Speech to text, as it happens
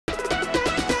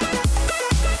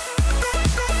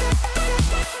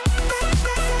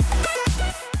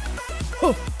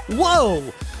Whoa!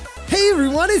 Hey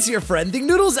everyone, it's your friend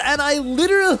Thinknoodles, and I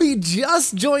literally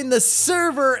just joined the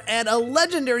server and a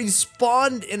legendary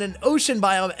spawned in an ocean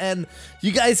biome, and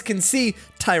you guys can see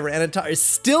Tyranitar is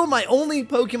still my only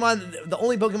Pokemon, the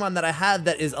only Pokemon that I have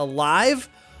that is alive.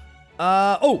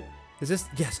 Oh, is this?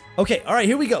 Yes. Okay, all right,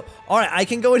 here we go. All right, I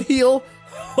can go and heal.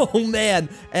 Oh man,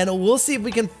 and we'll see if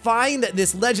we can find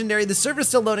this legendary. The server's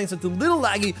still loading, so it's a little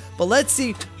laggy, but let's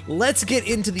see. Let's get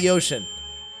into the ocean.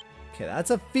 Okay,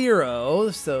 that's a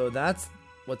Fearow, so that's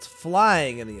what's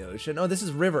flying in the ocean. Oh, this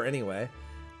is river anyway.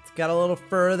 It's got a little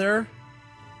further.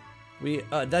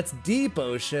 That's deep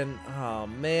ocean. Oh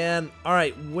man. All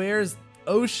right, where's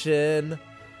ocean?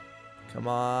 Come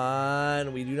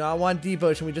on. We do not want deep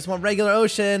ocean. We just want regular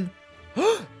ocean.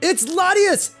 It's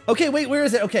Latias! Okay, wait, where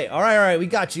is it? Okay, all right, we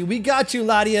got you. We got you,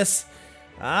 Latias.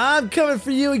 I'm coming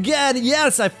for you again.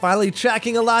 Yes, I'm finally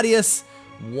tracking a Latias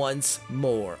once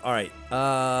more. All right,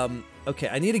 okay,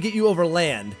 I need to get you over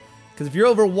land, because if you're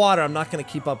over water, I'm not going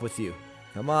to keep up with you.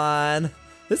 Come on.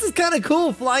 This is kind of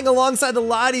cool, flying alongside the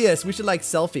Latias. We should, like,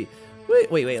 selfie.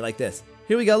 Wait, like this.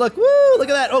 Here we go, look. Woo, look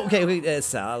at that. Oh, okay, wait,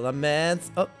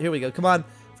 Salamence. Oh, here we go. Come on.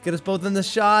 Let's get us both in the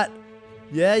shot.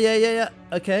 Yeah.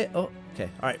 Okay, oh, okay.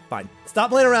 All right, fine.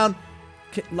 Stop playing around.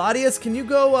 Okay, Latias, can you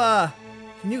go,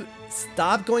 can you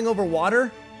stop going over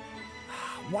water?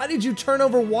 Why did you turn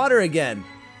over water again?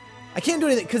 I can't do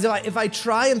anything, because if I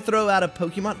try and throw out a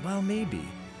Pokemon, well, maybe.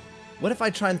 What if I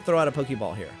try and throw out a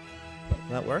Pokeball here? Will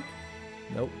that work?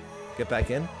 Nope. Get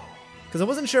back in. Because I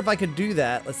wasn't sure if I could do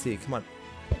that. Let's see. Come on.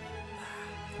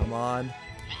 Come on.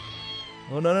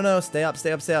 Oh, no. Stay up.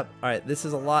 All right, this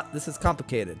is a lot. This is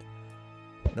complicated.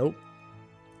 Nope.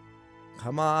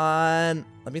 Come on.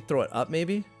 Let me throw it up,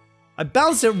 maybe. I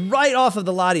bounced it right off of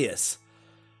the Latias.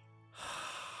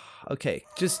 Okay,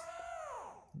 just...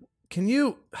 Can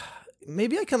you...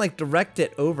 Maybe I can, like, direct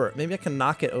it over. Maybe I can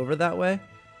knock it over that way.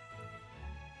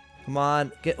 Come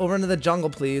on. Get over into the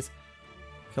jungle, please.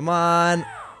 Come on.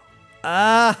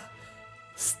 Ah!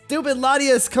 Stupid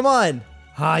Latias, come on.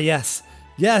 Ah, yes.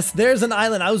 Yes, there's an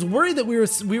island. I was worried that we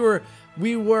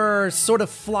were sort of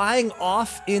flying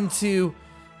off into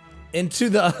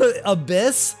the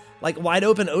abyss, like wide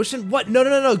open ocean. What?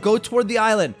 No. Go toward the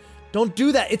island. Don't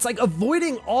do that. It's like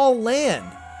avoiding all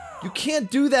land. You can't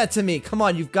do that to me. Come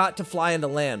on, you've got to fly into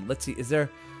land. Let's see,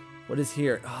 what is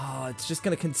here? Oh, it's just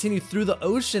gonna continue through the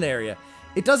ocean area.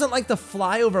 It doesn't like to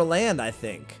fly over land, I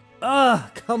think. Ugh,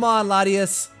 come on,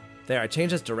 Latias. There, I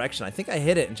changed its direction. I think I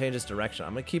hit it and changed its direction.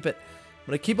 I'm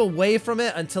gonna keep away from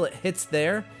it until it hits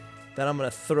there. Then I'm gonna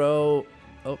throw,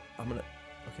 okay,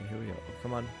 here we go.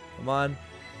 Come on.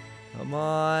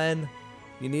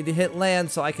 You need to hit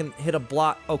land so I can hit a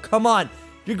block. Oh, come on.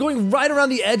 You're going right around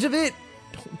the edge of it?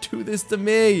 Don't do this to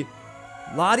me.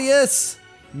 Latias.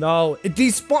 No, it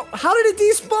despawned. How did it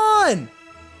despawn?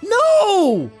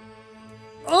 No.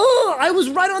 Oh, I was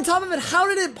right on top of it. How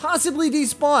did it possibly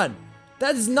despawn?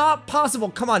 That is not possible.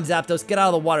 Come on, Zapdos, get out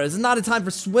of the water. This is not a time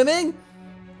for swimming.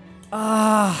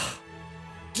 Ah.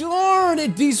 Darn,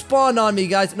 it despawned on me,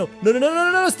 guys. No.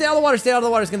 Stay out of the water. It's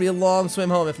going to be a long swim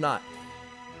home if not.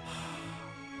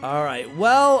 All right,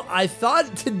 well, I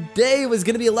thought today was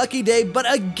going to be a lucky day,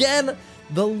 but again,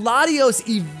 the Latias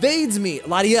evades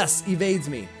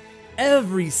me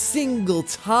every single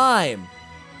time.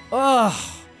 Ugh,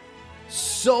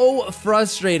 so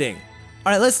frustrating.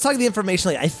 All right, let's talk the information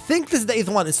later. I think this is the 8th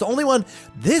one. It's the only one.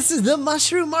 This is the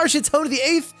Mushroom Marsh. It's home to the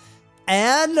 8th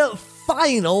and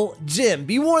final gym.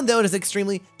 Be warned, though, it is an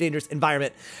extremely dangerous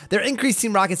environment. There are increased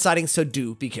Team Rocket sightings, so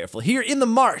do be careful. Here in the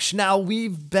marsh. Now,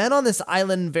 we've been on this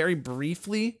island very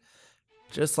briefly,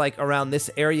 just like around this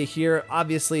area here.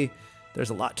 Obviously, there's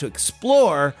a lot to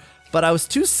explore, but I was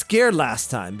too scared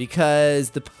last time because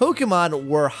the Pokemon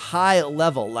were high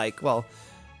level. Like, well,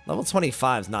 level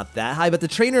 25 is not that high, but the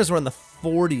trainers were in the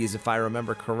 40s, if I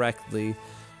remember correctly.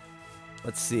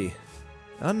 Let's see.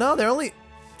 Oh, no, they're only...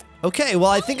 Okay, well,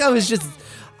 I think I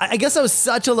guess I was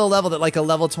such a low level that like a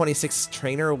level 26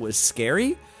 trainer was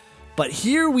scary. But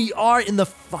here we are in the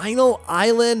final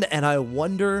island, and I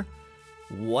wonder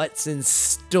what's in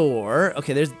store.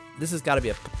 Okay, this has got to be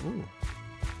a... Ooh.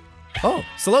 Oh,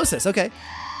 Solosis, okay.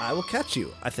 I will catch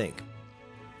you, I think.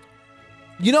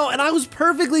 You know, and I was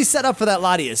perfectly set up for that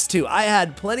Latias, too. I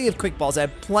had plenty of Quick Balls. I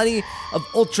had plenty of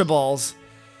Ultra Balls.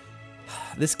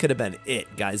 This could have been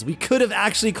it, guys. We could have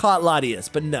actually caught Latias,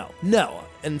 but no.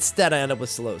 Instead, I end up with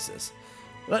Solosis.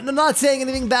 I'm not saying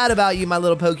anything bad about you, my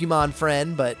little Pokemon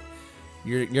friend, but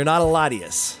you're not a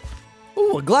Latias.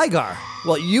 Ooh, a Gligar.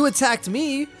 Well, you attacked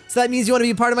me, so that means you want to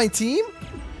be a part of my team?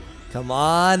 Come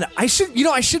on. I should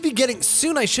be getting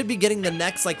the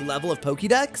next, like, level of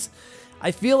Pokédex.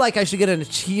 I feel like I should get an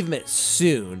achievement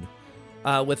soon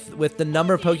with the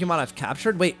number of Pokemon I've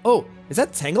captured. Wait, oh, is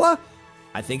that Tangela?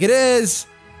 I think it is.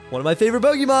 One of my favorite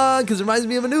Pokemon because it reminds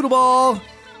me of a Noodle Ball.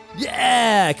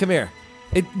 Yeah, come here.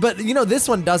 But you know, this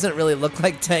one doesn't really look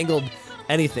like Tangled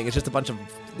anything. It's just a bunch of,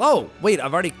 oh, wait,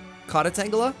 I've already caught a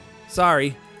Tangela?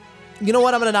 Sorry. You know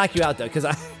what, I'm gonna knock you out though, because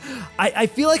I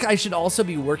feel like I should also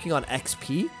be working on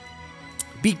XP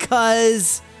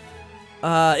because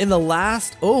in the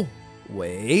last, oh,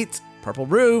 wait, purple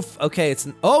roof. Okay,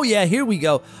 oh yeah, here we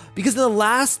go. Because in the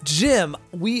last gym,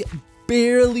 we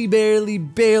barely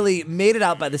made it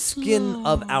out by the skin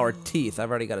of our teeth. I've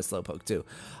already got a Slowpoke too.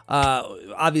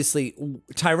 Obviously,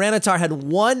 Tyranitar had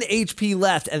 1 HP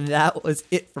left, and that was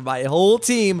it for my whole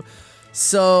team.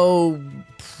 So,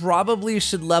 probably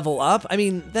should level up. I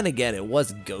mean, then again, it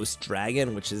was Ghost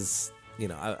Dragon, which is, you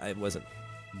know, I wasn't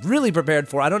really prepared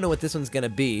for. I don't know what this one's gonna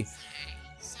be.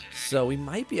 So, we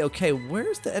might be okay.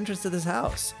 Where's the entrance to this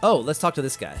house? Oh, let's talk to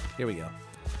this guy. Here we go.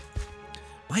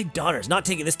 My daughter's not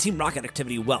taking this Team Rocket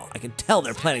activity well. I can tell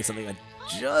they're planning something. I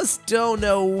just don't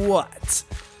know what.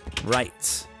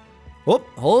 Right. Whoop,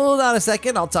 hold on a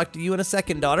second. I'll talk to you in a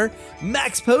second, daughter.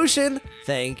 Max Potion.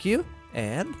 Thank you.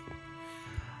 And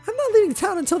I'm not leaving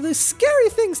town until this scary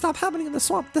things stop happening in the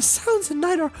swamp. The sounds at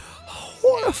night are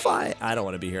horrifying. I don't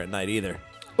want to be here at night either.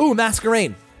 Ooh,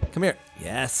 Masquerain. Come here.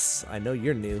 Yes, I know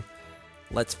you're new.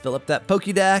 Let's fill up that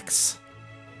Pokédex.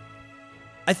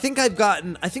 I think I've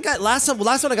gotten, last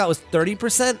one I got was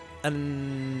 30%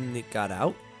 and it got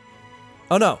out.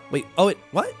 Oh no, wait, oh wait,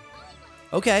 what?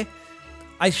 Okay.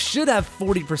 I should have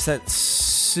 40%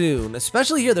 soon,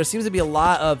 especially here. There seems to be a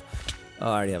lot of, oh,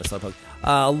 I already have a Slowpoke.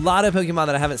 A lot of Pokemon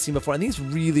that I haven't seen before, and these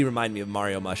really remind me of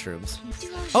Mario mushrooms.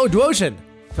 Oh, Duocean,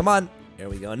 come on. There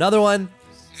we go, another one.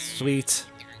 Sweet.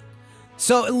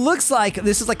 So it looks like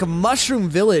this is like a mushroom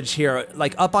village here,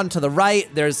 like up onto the right.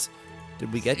 There's,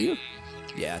 did we get you?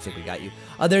 Yeah, I think we got you.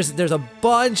 There's a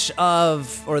bunch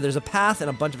of, or there's a path and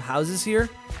a bunch of houses here.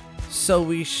 So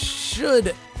we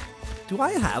should, do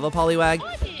I have a Poliwag?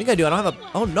 I think I do. I don't have a,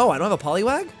 oh no, I don't have a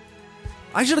Poliwag?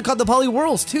 I should have caught the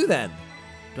Poliwhirls too then.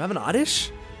 Do I have an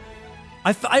Oddish?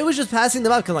 I was just passing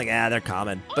them up because I'm like, ah, they're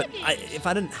common. But if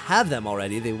I didn't have them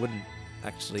already, they wouldn't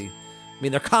actually, I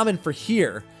mean, they're common for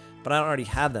here, but I don't already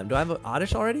have them. Do I have an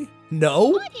Oddish already?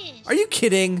 No? Are you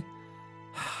kidding?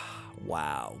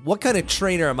 Wow, what kind of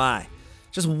trainer am I?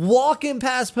 Just walking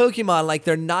past Pokemon like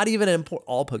they're not even important.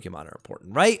 All Pokemon are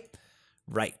important, right?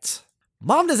 Right.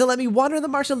 Mom doesn't let me wander in the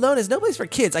marsh alone. It's no place for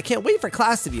kids. I can't wait for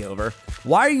class to be over.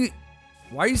 Why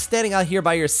are you standing out here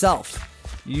by yourself?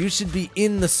 You should be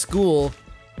in the school,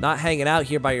 not hanging out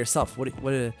here by yourself.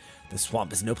 The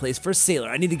swamp is no place for a sailor.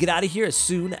 I need to get out of here as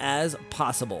soon as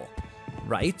possible.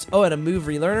 Right? Oh, and a move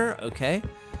relearner. Okay.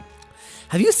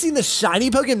 Have you seen the shiny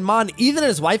Pokemon Ethan and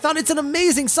his wife found? It's an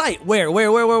amazing sight.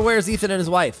 Where's Ethan and his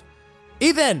wife?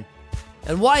 Ethan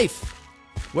and wife.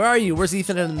 Where are you? Where's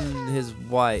Ethan and his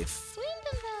wife?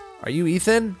 Are you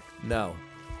Ethan? No,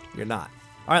 you're not.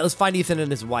 All right, let's find Ethan and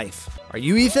his wife. Are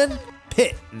you Ethan?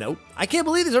 Pit. Nope. I can't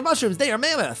believe these are mushrooms. They are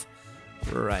mammoth.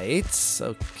 Right.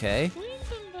 Okay.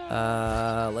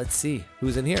 Let's see.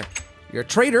 Who's in here? You're a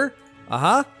trader.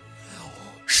 Uh-huh.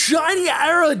 Shiny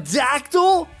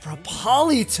Aerodactyl for a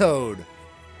Politoed.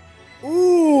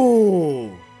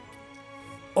 Ooh.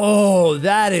 Oh,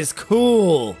 that is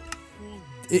cool.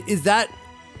 Is that,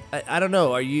 I don't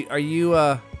know. Are you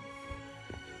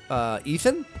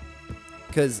Ethan?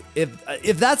 Because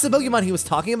if that's the Pokemon he was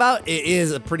talking about, it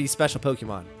is a pretty special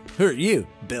Pokemon. Who are you,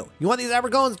 Bill? You want these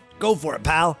Abergones? Go for it,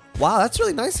 pal. Wow, that's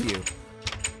really nice of you.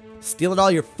 Stealing all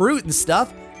your fruit and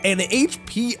stuff, and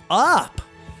HP up.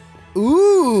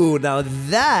 Ooh, now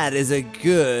that is a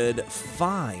good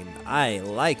find. I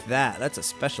like that. That's a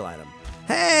special item.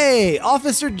 Hey,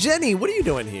 Officer Jenny, what are you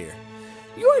doing here?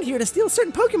 You aren't here to steal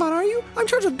certain Pokemon, are you? I'm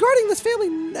charged with guarding this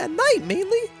family at night,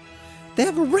 mainly. They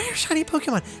have a rare shiny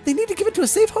Pokemon. They need to give it to a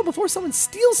safe home before someone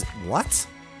steals it. What?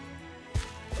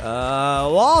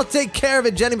 Well, I'll take care of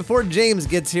it, Jenny, before James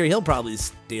gets here. He'll probably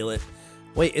steal it.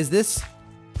 Wait, is this...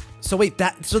 So wait,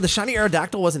 so the shiny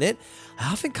Aerodactyl wasn't it?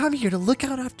 I often come here to look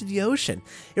out after the ocean.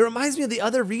 It reminds me of the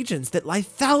other regions that lie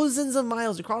thousands of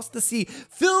miles across the sea,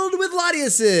 filled with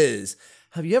Latiases.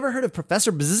 Have you ever heard of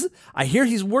Professor Bzz? I hear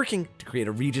he's working to create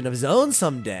a region of his own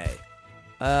someday.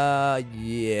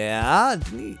 Yeah.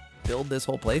 Didn't he build this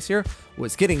whole place here? Oh,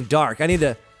 it's getting dark. I need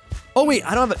to... Oh, wait,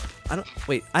 I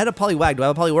had a Poliwag. Do I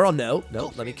have a Poliwhirl? No.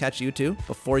 Let me catch you too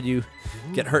before you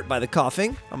get hurt by the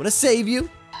coughing. I'm gonna save you.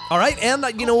 All right, and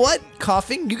you know what?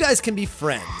 Coughing, you guys can be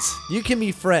friends. You can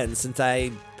be friends since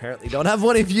I apparently don't have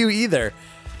one of you either.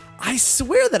 I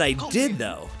swear that I did,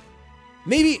 though.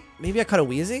 Maybe I caught a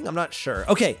wheezing? I'm not sure.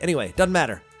 Okay, anyway, doesn't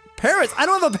matter. Paris, I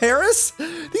don't have a Paris?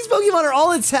 These Pokemon are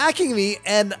all attacking me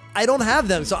and I don't have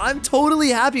them, so I'm totally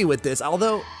happy with this.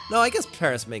 Although, no, I guess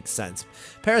Paris makes sense.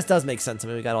 Paris does make sense. I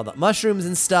mean, we got all the mushrooms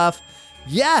and stuff.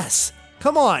 Yes,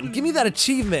 come on, give me that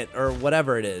achievement or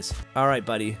whatever it is. All right,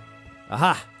 buddy.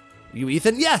 Aha, you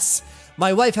Ethan? Yes.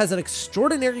 My wife has an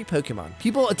extraordinary Pokemon.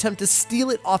 People attempt to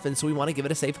steal it often, so we want to give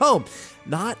it a safe home.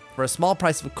 Not for a small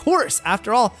price, of course.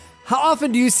 After all, how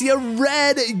often do you see a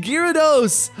red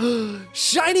Gyarados?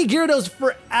 Shiny Gyarados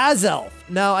for Azelf.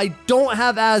 Now, I don't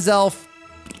have Azelf.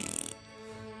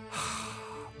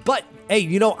 But, hey,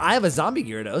 you know, I have a zombie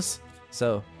Gyarados.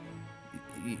 So,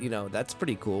 you know, that's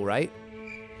pretty cool, right?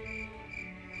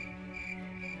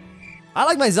 I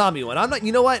like my zombie one. I'm not,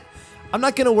 you know what? I'm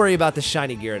not going to worry about the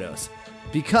shiny Gyarados.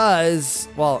 Because,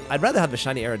 well, I'd rather have the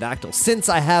shiny Aerodactyl since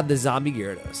I have the zombie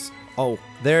Gyarados. Oh,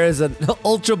 there is an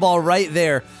Ultra Ball right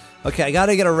there. Okay, I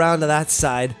gotta get around to that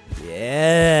side.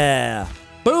 Yeah.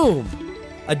 Boom.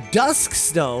 A Dusk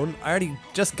Stone. I already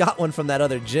just got one from that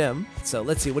other gym. So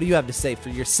let's see, what do you have to say for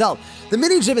yourself? The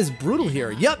mini gym is brutal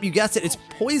here. Yup, you guessed it. It's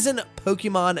poison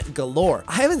Pokemon galore.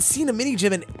 I haven't seen a mini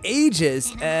gym in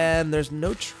ages, and there's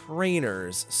no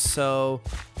trainers. So,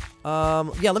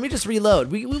 yeah, let me just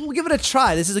reload. We'll give it a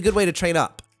try. This is a good way to train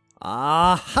up.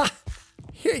 Aha.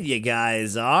 Here you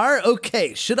guys are.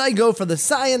 Okay, should I go for the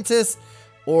scientist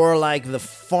or like the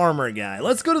farmer guy?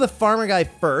 Let's go to the farmer guy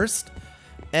first.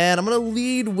 And I'm gonna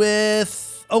lead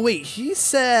with, oh wait, he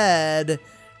said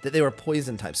that they were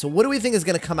poison types. So what do we think is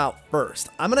gonna come out first?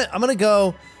 I'm gonna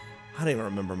go, I don't even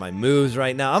remember my moves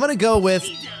right now. I'm gonna go with,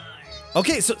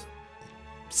 okay, so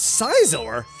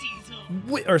Scizor?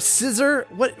 Wait, or Scissor?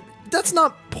 What? That's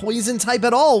not poison type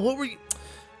at all. What were you?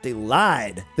 They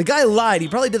lied. The guy lied. He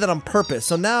probably did that on purpose.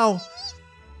 So now,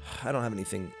 I don't have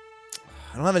anything.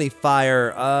 I don't have any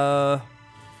fire,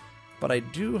 but I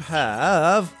do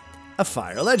have a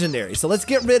fire legendary. So let's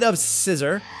get rid of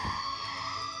Scissor.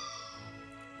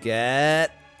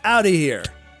 Get out of here.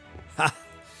 Ha.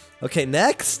 Okay,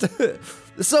 next.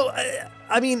 So,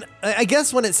 I mean, I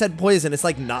guess when it said poison, it's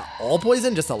like not all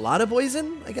poison, just a lot of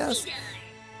poison, I guess.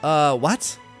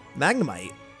 What?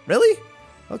 Magnemite? Really?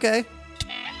 Okay.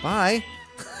 Bye.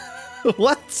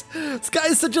 What? This guy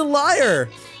is such a liar.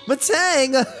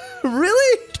 Matang,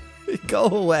 really? Go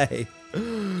away.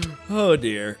 Oh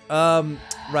dear.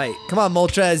 Right. Come on,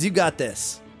 Moltres, you got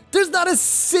this. There's not a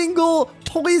single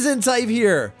poison type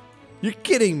here. You're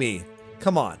kidding me.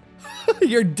 Come on.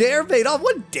 Your dare paid off.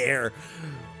 What dare?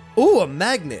 Ooh, a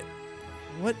magnet.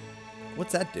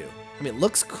 What's that do? I mean, it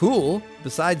looks cool.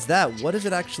 Besides that, what does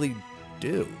it actually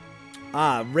do?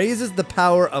 Raises the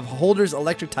power of Holder's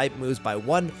electric type moves by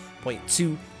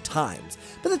 1.2 times.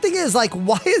 But the thing is, like,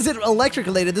 why is it electric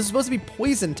related? This is supposed to be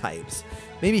poison types.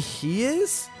 Maybe he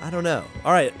is? I don't know.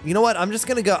 All right, you know what? I'm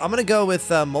gonna go with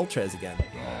Moltres again.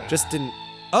 Just didn't.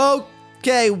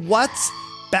 Okay, what?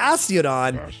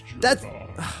 Bastiodon? That's.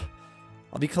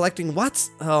 I'll be collecting what?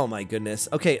 Oh my goodness.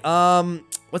 Okay,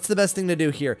 what's the best thing to do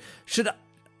here?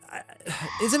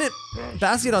 Isn't it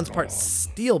Bastiodon's part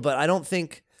steel? But I don't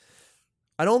think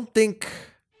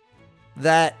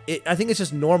that it. I think it's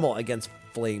just normal against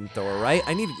flamethrower, right?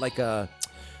 I need like a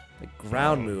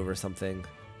ground move or something.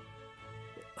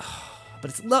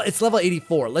 But it's level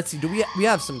 84. Let's see. Do we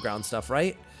have some ground stuff,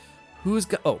 right? Who's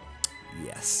got? Oh,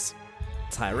 yes.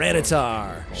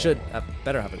 Tyranitar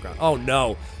better have a ground. Oh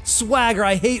no, Swagger!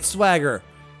 I hate Swagger.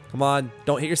 Come on,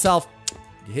 don't hit yourself.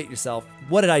 You hit yourself.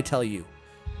 What did I tell you?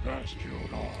 All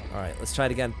right, let's try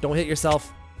it again. Don't hit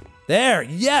yourself. There,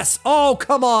 yes. Oh,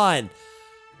 come on.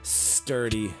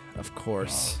 Sturdy, of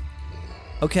course.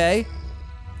 Okay.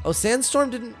 Oh, Sandstorm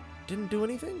didn't do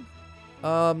anything.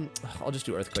 I'll just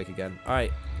do Earthquake again. All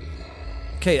right.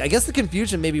 Okay, I guess the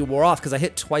confusion maybe wore off because I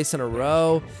hit twice in a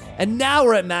row. And now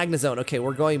we're at Magnezone. Okay,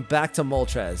 we're going back to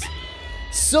Moltres.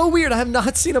 So weird, I have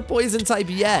not seen a poison type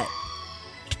yet.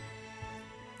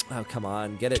 Oh, come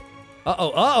on, get it.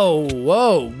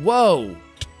 Whoa.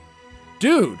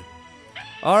 Dude.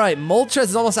 All right, Moltres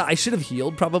is almost out. I should have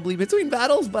healed probably between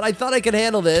battles, but I thought I could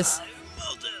handle this.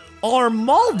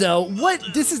 Armaldo? What?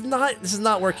 This is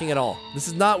not working at all. This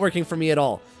is not working for me at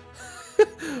all.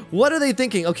 What are they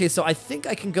thinking? Okay, so I think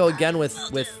I can go again with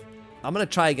I'm gonna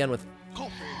try again with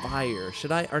fire.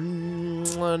 Should I? Or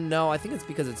no, I think it's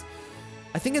because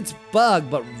I think it's bug,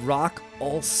 but rock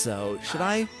also. Should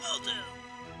I?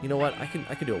 You know what? I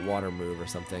can do a water move or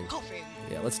something.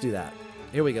 Yeah, let's do that.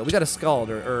 Here we go. We got a Scald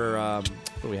or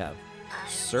what do we have?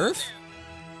 Surf?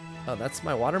 Oh, that's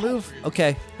my water move?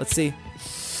 Okay, let's see.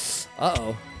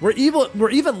 Uh-oh. We're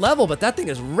even level, but that thing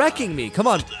is wrecking me. Come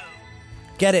on.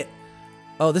 Get it.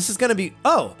 Oh, this is gonna be,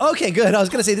 oh, okay, good. I was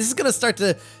gonna say, this is gonna start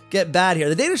to get bad here.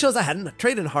 The data shows I hadn't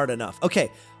traded hard enough.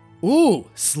 Okay, ooh,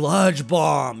 Sludge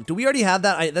Bomb. Do we already have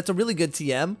that? That's a really good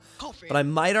TM, but I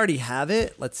might already have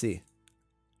it. Let's see.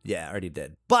 Yeah, I already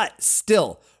did. But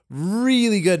still,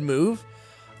 really good move.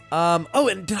 Oh,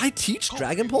 and did I teach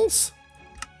Dragon Pulse?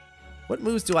 What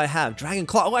moves do I have? Dragon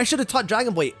Claw. Oh, I should have taught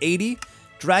Dragon Blade. 80.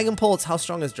 Dragon Pulse. How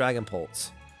strong is Dragon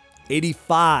Pulse?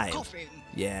 85.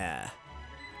 Yeah.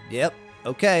 Yep.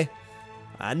 Okay.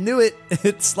 I knew it.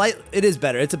 It is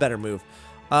better. It's a better move.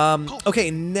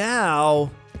 Okay,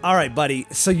 now. All right, buddy.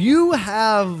 So you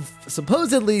have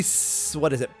supposedly,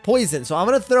 what is it? Poison. So I'm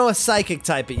going to throw a Psychic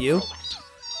type at you.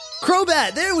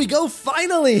 Crobat. There we go.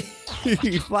 Finally.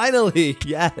 Finally.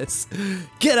 Yes.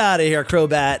 Get out of here,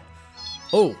 Crobat.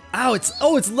 Oh, ow.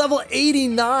 It's level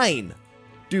 89.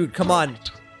 Dude, come on.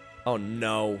 Oh,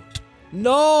 no.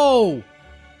 No.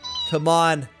 Come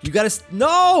on. You got to,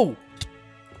 no.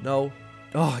 No.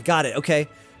 Oh, I got it. Okay.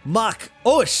 Muck.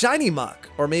 Oh, a shiny Muck.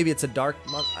 Or maybe it's a dark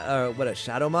Muck. What, a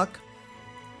Shadow Muck?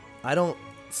 I don't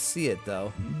see it,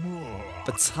 though.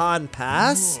 Baton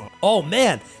Pass? Oh,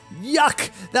 man.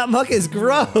 Yuck. That Muck is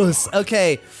gross.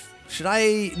 Okay. Should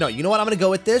I? No, you know what? I'm going to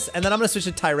go with this. And then I'm going to switch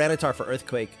to Tyranitar for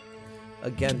Earthquake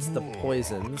against the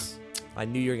poisons. I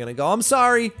knew you were going to go. I'm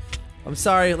sorry. I'm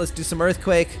sorry. Let's do some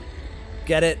Earthquake.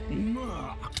 Get it.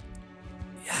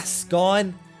 Yes.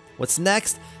 Gone. What's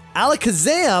next?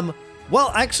 Alakazam. Well,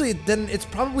 actually, then it's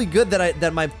probably good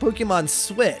that my Pokemon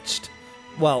switched.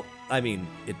 Well, I mean,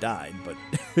 it died, but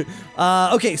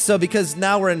okay. So because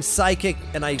now we're in Psychic,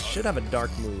 and I should have a Dark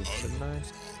move, shouldn't I?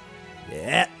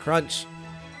 Yeah, Crunch.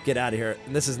 Get out of here.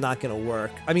 And this is not gonna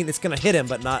work. I mean, it's gonna hit him,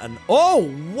 but not an.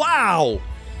 Oh wow,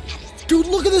 dude!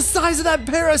 Look at the size of that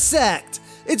Parasect.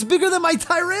 It's bigger than my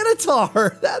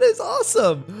Tyranitar. That is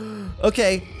awesome.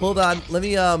 Okay, hold on. Let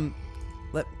me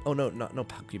oh no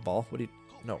Pokeball. What do you?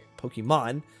 No,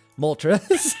 Pokemon.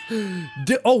 Moltres.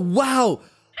 Oh wow.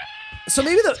 So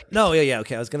maybe yeah,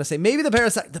 okay. I was gonna say maybe the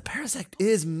Parasect. The Parasect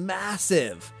is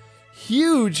massive.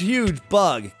 Huge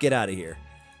bug. Get out of here.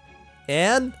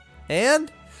 And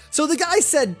so the guy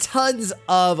said tons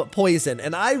of poison,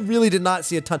 and I really did not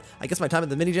see a ton. I guess my time at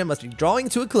the mini gym must be drawing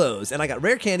to a close, and I got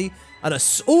rare candy, and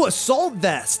assault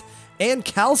vest, and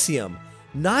calcium.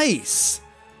 Nice.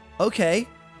 Okay.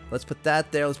 Let's put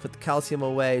that there. Let's put the calcium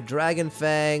away. Dragon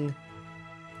Fang,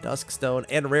 Duskstone,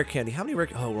 and rare candy. How many rare?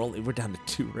 Oh, we're down to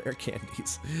 2 rare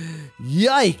candies.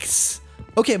 Yikes.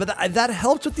 Okay, but that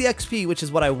helped with the XP, which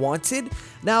is what I wanted.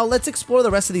 Now let's explore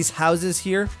the rest of these houses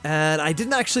here. And I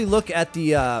didn't actually look at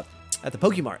the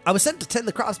Pokemart. I was sent to tend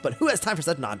the crops, but who has time for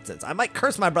such nonsense? I might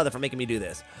curse my brother for making me do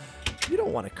this. You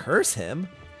don't want to curse him.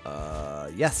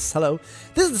 Yes. Hello.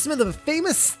 This is the smith of a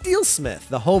famous steelsmith,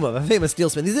 the home of a famous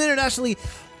steelsmith. He's internationally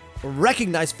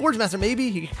recognized Forge Master.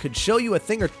 Maybe he could show you a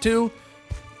thing or two.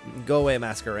 Go away,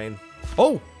 Masquerain.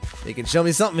 Oh, he can show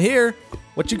me something here.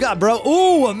 What you got, bro?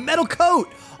 Ooh, a metal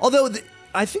coat. Although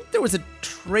I think there was a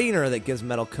trainer that gives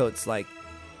metal coats. Like,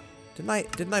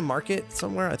 didn't I mark it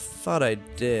somewhere? I thought I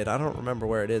did. I don't remember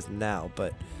where it is now,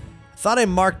 but I thought I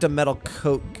marked a metal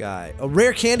coat guy. A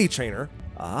rare candy trainer.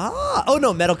 Ah, oh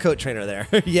no, metal coat trainer there.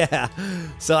 Yeah,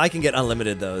 so I can get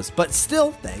unlimited those. But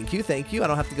still, thank you. I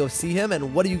don't have to go see him.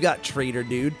 And what do you got, trader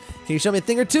dude? Can you show me a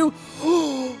thing or two?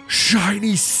 Oh,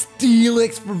 shiny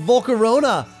Steelix for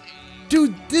Volcarona.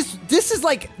 Dude, this is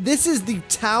the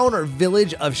town or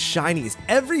village of shinies.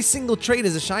 Every single trait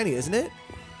is a shiny, isn't it?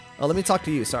 Oh, let me talk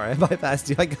to you. Sorry, I bypassed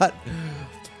you.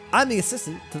 I'm the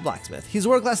assistant to the blacksmith. He's a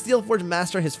world-class steel forge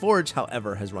master. His forge,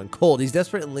 however, has run cold. He's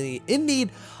desperately in need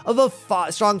of a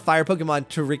strong fire Pokemon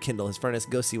to rekindle his furnace.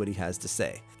 Go see what he has to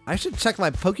say. I should check my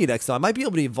Pokédex, though. I might be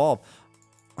able to evolve.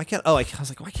 Why can't? Oh, I was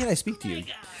like, why can't I speak to you?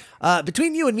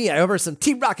 Between you and me, I overheard some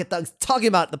Team Rocket thugs talking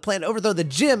about the plan to overthrow the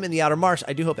gym in the outer marsh.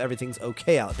 I do hope everything's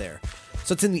okay out there.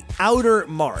 So it's in the outer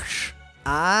marsh.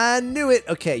 I knew it.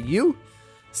 Okay, you?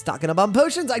 Stocking up on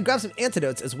potions. I grabbed some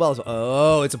antidotes as well as...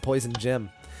 Oh, it's a poison gym.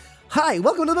 Hi,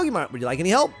 welcome to the Pokemon. Would you like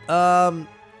any help? Whoa,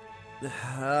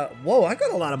 I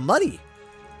got a lot of money.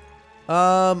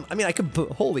 I mean, I could...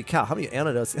 Holy cow, how many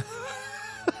antidotes?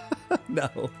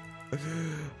 No.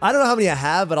 I don't know how many I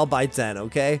have, but I'll buy 10,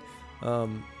 okay?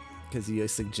 Because you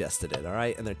suggested it, all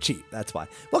right? And they're cheap, that's why.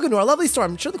 Welcome to our lovely store.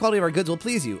 I'm sure the quality of our goods will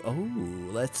please you. Oh,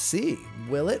 let's see.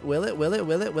 Will it?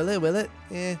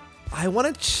 Eh. I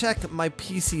want to check my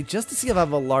PC just to see if I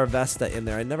have a Larvesta in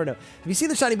there. I never know. Have you seen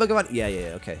the shiny Pokemon? Yeah,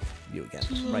 okay. You again.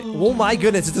 Right. Oh my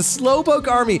goodness, it's a Slowpoke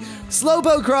army.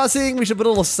 Slowpoke crossing. We should put a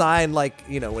little sign like,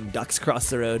 you know, when ducks cross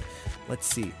the road. Let's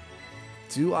see.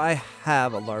 Do I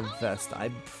have a Larvesta?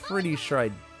 I'm pretty sure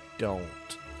I don't.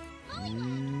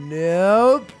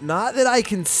 Nope, not that I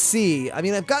can see. I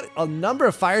mean, I've got a number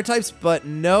of fire types, but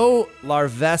no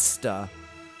Larvesta.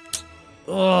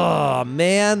 Oh,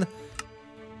 man.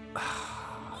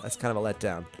 That's kind of a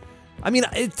letdown. I mean,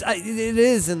 it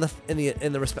is in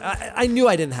the respect. I knew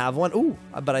I didn't have one. Ooh,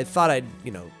 but I thought I'd,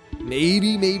 you know,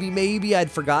 maybe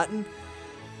I'd forgotten.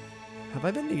 Have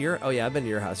I been to your? Oh yeah, I've been to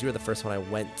your house. You were the first one I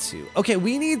went to. Okay,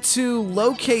 we need to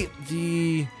locate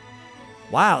the.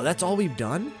 Wow, that's all we've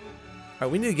done. All right,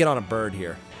 we need to get on a bird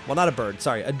here. Well, not a bird.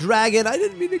 Sorry, a dragon. I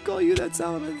didn't mean to call you that,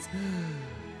 Salamence.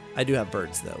 I do have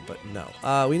birds though, but no.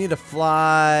 We need to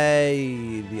fly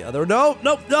the other. No,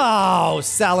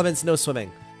 Salamence, no swimming.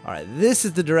 All right, this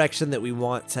is the direction that we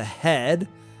want to head,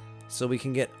 so we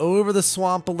can get over the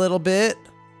swamp a little bit.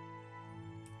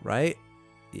 Right?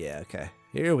 Yeah. Okay.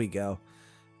 Here we go.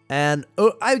 And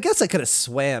oh, I guess I could have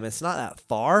swam. It's not that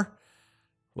far.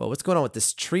 Well, what's going on with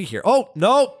this tree here? Oh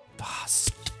no! Oh,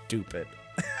 stupid.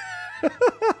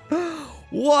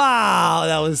 Wow,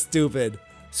 that was stupid.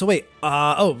 So wait,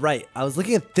 oh right, I was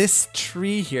looking at this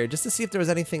tree here just to see if there was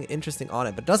anything interesting on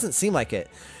it, but it doesn't seem like it.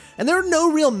 And there are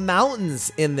no real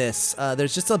mountains in this.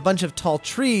 There's just a bunch of tall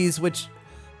trees, which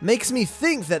makes me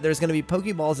think that there's going to be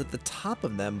Pokeballs at the top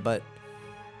of them, but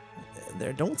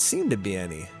there don't seem to be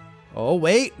any. Oh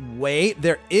wait,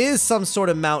 there is some sort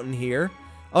of mountain here.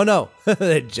 Oh no,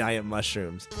 the giant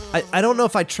mushrooms. I don't know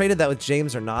if I traded that with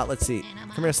James or not. Let's see.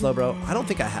 Come here, Slowbro. I don't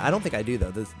think I do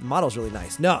though. The model's really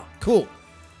nice. No, cool.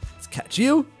 Let's catch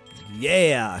you.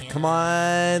 Yeah, come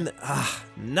on. Ah,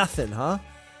 nothing, huh?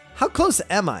 How close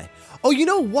am I? Oh, you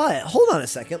know what? Hold on a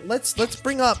second. Let's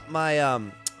bring up my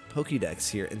Pokédex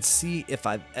here and see if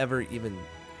I've ever even.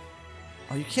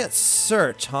 Oh, you can't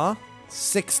search, huh?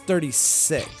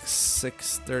 636.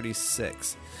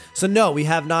 636. So no, we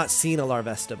have not seen a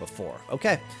Larvesta before.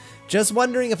 Okay. Just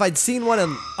wondering if I'd seen one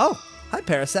and oh, hi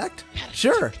Parasect.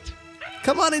 Sure.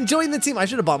 Come on and join the team. I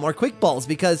should have bought more quick balls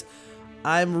because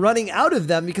I'm running out of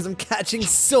them because I'm catching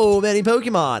so many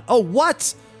Pokemon. Oh,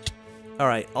 what? All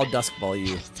right, I'll Dusk Ball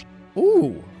you.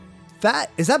 Ooh.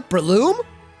 Is that Breloom?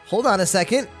 Hold on a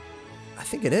second. I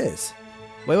think it is.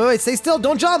 Wait, stay still,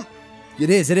 don't jump. It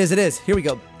is. Here we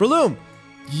go. Breloom.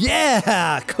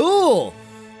 Yeah, cool.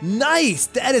 Nice.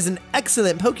 That is an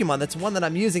excellent Pokemon. That's one that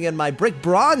I'm using in my Brick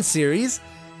Bronze series.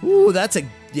 Ooh, that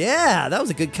was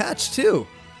a good catch too.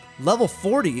 Level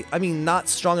 40. I mean, not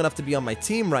strong enough to be on my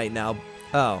team right now.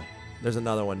 Oh, there's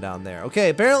another one down there. Okay,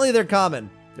 apparently they're common.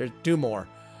 There's 2 more.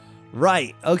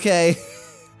 Right. Okay.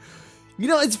 You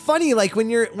know, it's funny, like when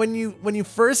you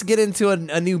first get into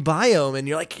a new biome and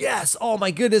you're like, yes, oh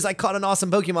my goodness, I caught an awesome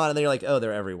Pokemon, and then you're like, oh,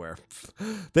 they're everywhere.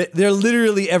 They're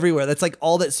literally everywhere. That's like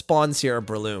all that spawns here are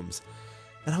Brelooms.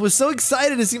 And I was so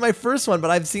excited to see my first one, but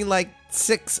I've seen like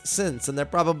 6 since, and they're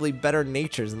probably better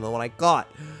natures than the one I caught.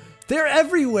 They're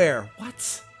everywhere.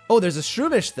 What? Oh, there's a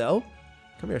Shroomish though.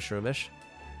 Come here, Shroomish.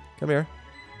 Come here.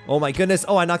 Oh my goodness.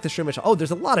 Oh, I knocked the Shroomish. Oh, there's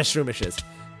a lot of Shroomishes.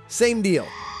 Same deal.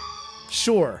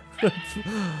 Sure.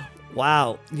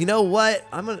 Wow. You know what?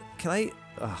 I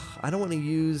don't want to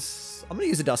use. I'm gonna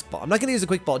use a Dusk Ball. I'm not gonna use a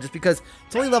Quick Ball just because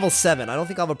it's only level 7. I don't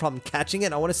think I'll have a problem catching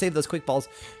it. I want to save those Quick Balls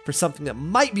for something that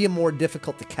might be more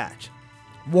difficult to catch.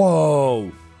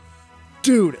 Whoa.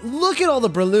 Dude, look at all the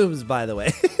Brelooms, by the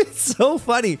way. It's so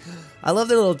funny. I love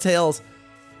their little tails.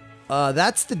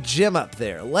 That's the gym up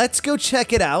there. Let's go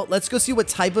check it out. Let's go see what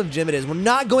type of gym it is. We're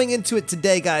not going into it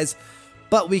today, guys.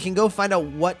 But we can go find out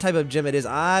what type of gym it is.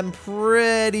 I'm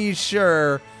pretty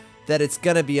sure that it's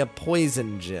gonna be a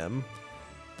poison gym,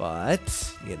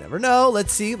 but you never know.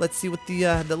 Let's see. Let's see what the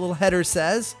little header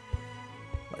says.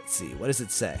 Let's see. What does it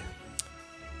say?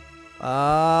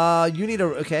 You need a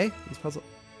okay. These puzzle.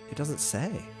 It doesn't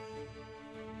say.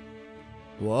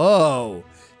 Whoa.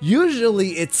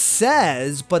 Usually it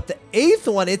says, but the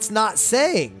 8th one it's not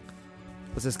saying.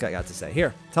 What's this guy got to say?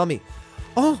 Here, tell me.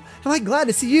 Oh, am I glad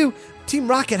to see you? Team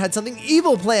Rocket had something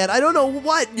evil planned. I don't know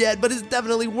what yet, but it's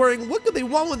definitely worrying. What could they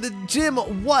want with the gym?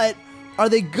 What are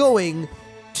they going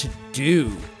to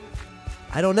do?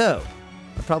 I don't know.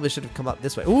 I probably should have come up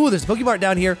this way. Ooh, there's a Pokemart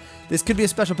down here. This could be a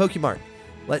special Pokemart.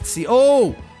 Let's see.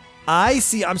 Oh, I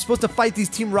see. I'm supposed to fight these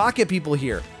Team Rocket people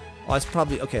here. Oh, it's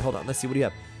probably... Okay, hold on. Let's see. What do you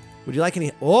have? Would you like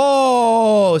any...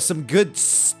 Oh, some good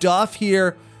stuff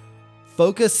here.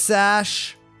 Focus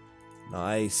Sash.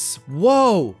 Nice.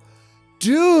 Whoa.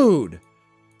 Dude.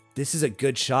 This is a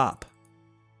good shop.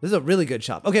 This is a really good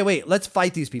shop. Okay, wait. Let's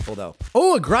fight these people, though.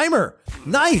 Oh, a Grimer.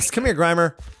 Nice. Come here,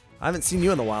 Grimer. I haven't seen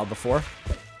you in the wild before.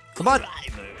 Come on.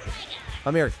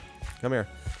 Come here. Come here.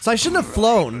 So I shouldn't have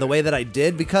flown the way that I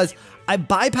did because I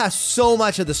bypassed so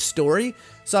much of the story,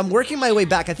 so I'm working my way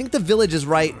back. I think the village is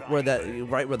right where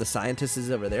the scientist is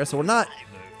over there. So we're not.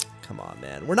 Come on,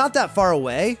 man. We're not that far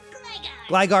away.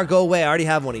 Gligar, go away. I already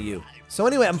have one of you. So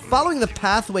anyway, I'm following the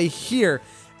pathway here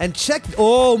and check.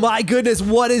 Oh my goodness,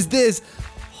 what is this?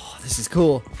 Oh, this is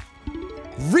cool.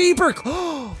 Reaper.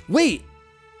 Oh, wait.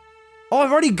 Oh,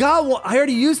 I've already got one. I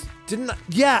already used. Didn't I?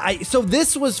 Yeah. So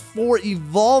this was for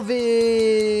evolving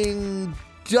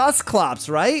Dusclops,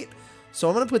 right? So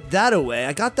I'm gonna put that away.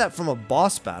 I got that from a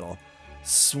boss battle.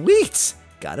 Sweet.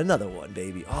 Got another one,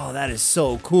 baby. Oh, that is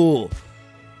so cool.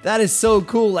 That is so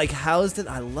cool. Like housed in.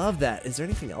 I love that. Is there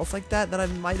anything else like that that I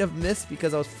might have missed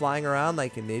because I was flying around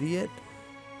like an idiot?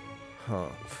 Huh.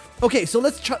 Okay, so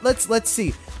let's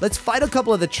see. Let's fight a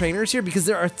couple of the trainers here because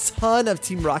there are a ton of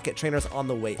Team Rocket trainers on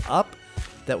the way up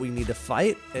that we need to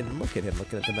fight. And look at him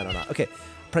looking at the men or not. Okay,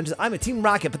 apprentice, I'm a Team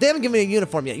Rocket, but they haven't given me a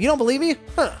uniform yet. You don't believe me?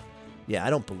 Huh. Yeah,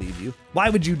 I don't believe you. Why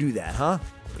would you do that, huh?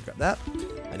 Grab that.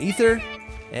 An ether.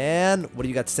 And what do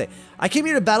you got to say? I came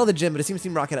here to battle the gym, but it seems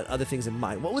Team Rocket had other things in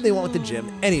mind. What would they want with the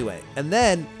gym anyway? And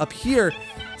then up here,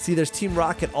 see there's Team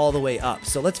Rocket all the way up.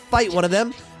 So let's fight one of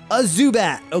them. A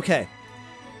Zubat. Okay.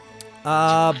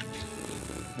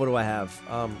 What do I have?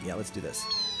 Yeah, let's do this.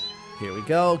 Here we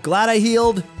go. Glad I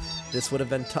healed. This would have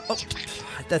been tough. Oh,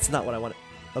 that's not what I wanted.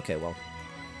 Okay, well,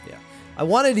 yeah. I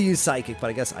wanted to use Psychic, but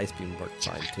I guess Ice Beam worked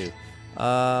fine too.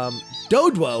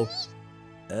 Doduo.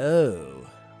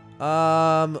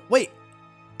 Oh. Wait.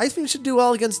 Ice Beam should do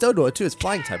well against Doduo too. It's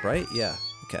flying type, right? Yeah.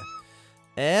 Okay.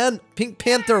 And Pink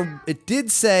Panther, it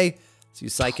did say, let's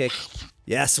use Psychic.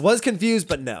 Yes, was confused,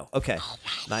 but no. Okay.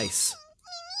 Nice.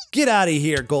 Get out of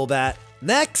here, Golbat.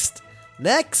 Next.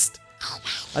 Next.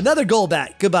 Another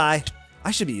Golbat. Goodbye.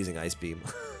 I should be using Ice Beam.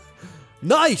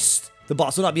 Nice. The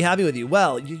boss will not be happy with you.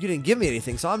 Well, you didn't give me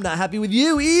anything, so I'm not happy with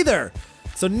you either.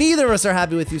 So neither of us are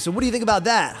happy with you. So what do you think about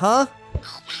that, huh?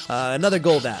 Another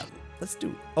Golbat. Let's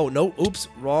do. Oh no! Oops,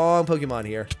 wrong Pokemon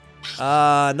here.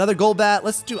 Another Golbat.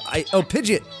 Let's do. Oh,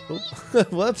 Pidgeot.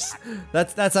 Whoops.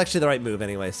 That's actually the right move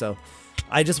anyway. So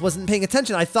I just wasn't paying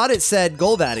attention. I thought it said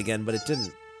Golbat again, but it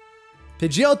didn't.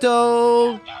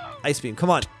 Pidgeotto. Ice Beam.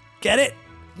 Come on, get it.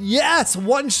 Yes,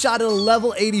 one shot at a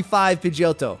level 85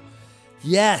 Pidgeotto.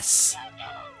 Yes.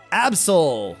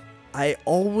 Absol. I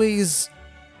always.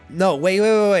 No,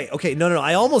 wait. Okay, no.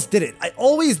 I almost did it. I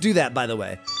always do that, by the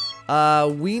way.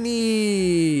 We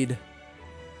need...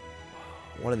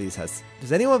 One of these has...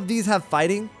 Does any of these have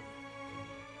fighting?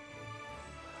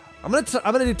 I'm gonna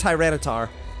do Tyranitar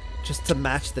just to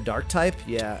match the dark type.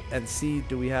 Yeah, and see,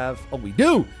 do we have... Oh, we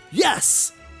do!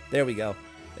 Yes! There we go.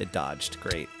 It dodged.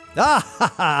 Great. Ah,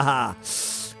 ha, ha, ha.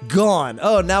 Gone.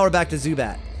 Oh, now we're back to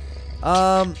Zubat.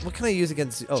 What can I use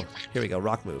against... Oh, here we go.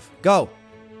 Rock move. Go!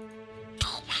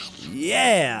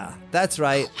 Yeah! That's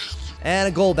right.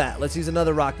 And a Golbat. Let's use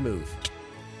another rock move.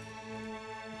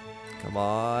 Come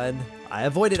on. I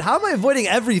avoided. How am I avoiding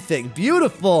everything?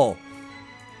 Beautiful.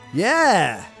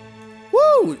 Yeah.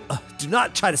 Woo! Do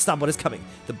not try to stop what is coming.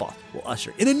 The boss will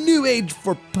usher in a new age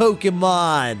for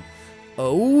Pokemon.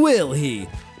 Oh, will he?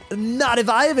 Not if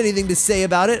I have anything to say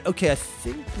about it. Okay, I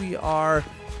think we are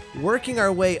working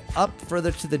our way up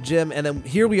further to the gym. And then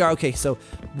here we are. Okay, so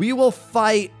we will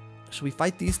fight... Should we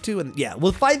fight these two? And yeah,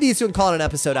 we'll fight these two and call it an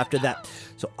episode after that.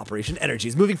 So Operation Energy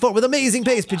is moving forward with amazing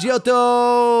pace.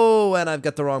 Pidgeotto! And I've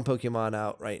got the wrong Pokemon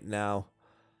out right now.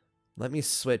 Let me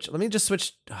switch. Let me just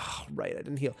switch. Oh, right, I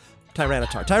didn't heal.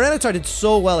 Tyranitar. Tyranitar did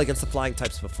so well against the flying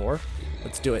types before.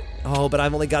 Let's do it. Oh, but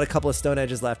I've only got a couple of Stone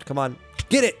Edges left. Come on.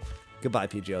 Get it! Goodbye,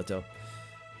 Pidgeotto.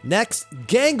 Next,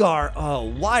 Gengar. Oh,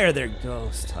 why are there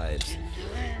ghost types?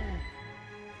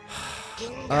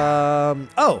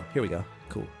 Oh, here we go.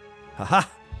 Cool. Haha.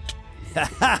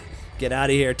 Haha. Get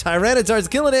out of here. Tyranitar's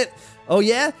killing it. Oh,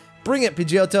 yeah? Bring it,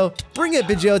 Pidgeotto. Bring it,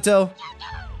 Pidgeotto.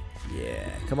 Yeah,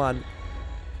 come on.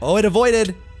 Oh, it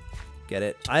avoided. Get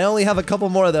it. I only have a couple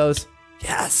more of those.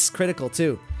 Yes, critical,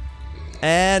 too.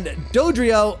 And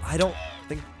Dodrio. I don't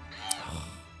think...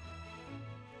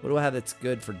 What do I have that's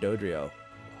good for Dodrio?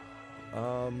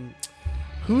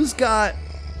 Who's got...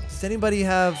 Does anybody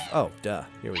have... Oh, duh.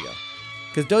 Here we go.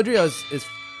 Because Dodrio is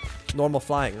normal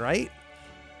flying, right?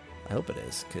 I hope it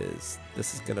is, because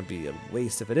this is going to be a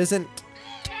waste if it isn't.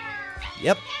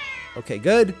 Yep. Okay,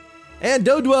 good. And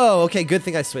Doduo. Okay, good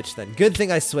thing I switched then. Good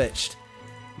thing I switched.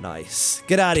 Nice.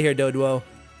 Get out of here, Doduo.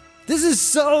 This is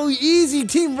so easy.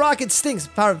 Team Rocket stinks.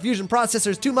 Power fusion processor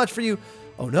is too much for you.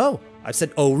 Oh, no. I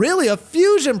said, oh, really? A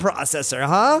fusion processor,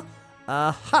 huh?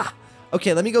 Aha.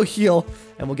 Okay, let me go heal,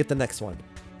 and we'll get the next one.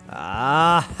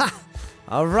 Aha.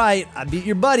 All right, I beat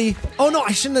your buddy. Oh no,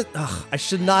 I shouldn't have, I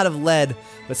should not have led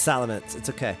with Salamence. It's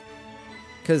okay.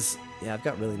 Because Yeah, I've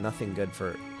got really nothing good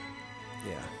for...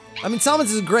 Yeah. I mean,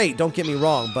 Salamence is great, don't get me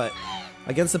wrong, but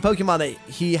against the Pokemon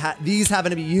that these happen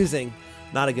to be using,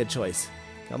 not a good choice.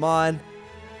 Come on.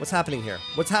 What's happening here?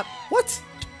 What?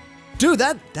 Dude,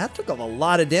 that took a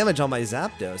lot of damage on my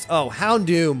Zapdos. Oh,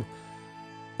 Houndoom.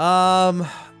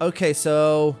 Okay,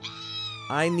 so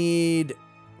I need...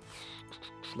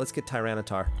 Let's get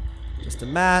Tyranitar. Just to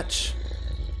match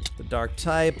the dark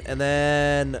type, and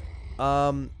then,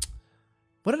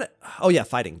 what did I... Oh, yeah,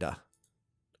 fighting, duh.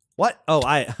 What? Oh,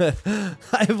 I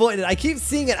avoided. I keep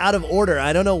seeing it out of order.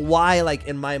 I don't know why, like,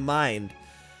 in my mind.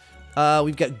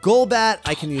 We've got Golbat.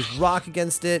 I can use Rock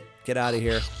against it. Get out of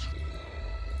here.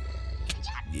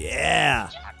 Yeah.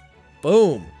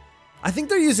 Boom. I think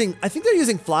they're using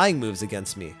flying moves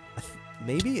against me.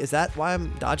 Maybe? Is that why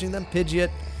I'm dodging them? Pidgeot.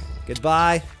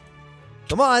 Goodbye.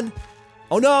 Come on.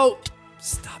 Oh, no.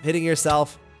 Stop hitting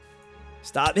yourself.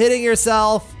 Stop hitting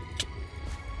yourself.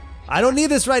 I don't need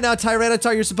this right now,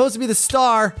 Tyranitar. You're supposed to be the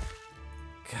star.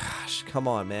 Gosh, come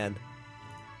on, man.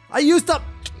 I used up...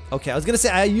 Okay, I was going to say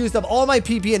I used up all my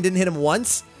PP and didn't hit him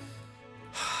once.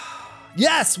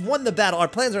 Yes, won the battle. Our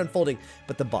plans are unfolding,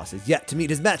 but the boss is yet to meet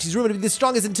his match. He's rumored to be the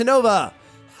strongest in Tinova.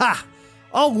 Ha!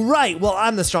 All right, well,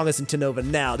 I'm the strongest in Tinova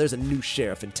now. There's a new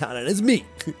sheriff in town, and it's me.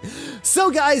 So,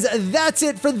 guys, that's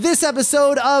it for this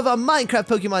episode of Minecraft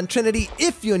Pokemon Trinity.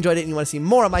 If you enjoyed it and you want to see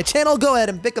more on my channel, go ahead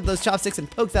and pick up those chopsticks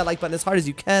and poke that like button as hard as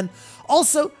you can.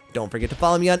 Also, don't forget to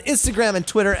follow me on Instagram and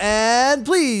Twitter, and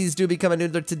please do become a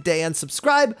Noodler today and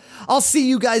subscribe. I'll see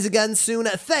you guys again soon.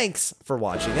 Thanks for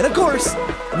watching, and of course,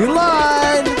 Noodle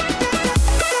on!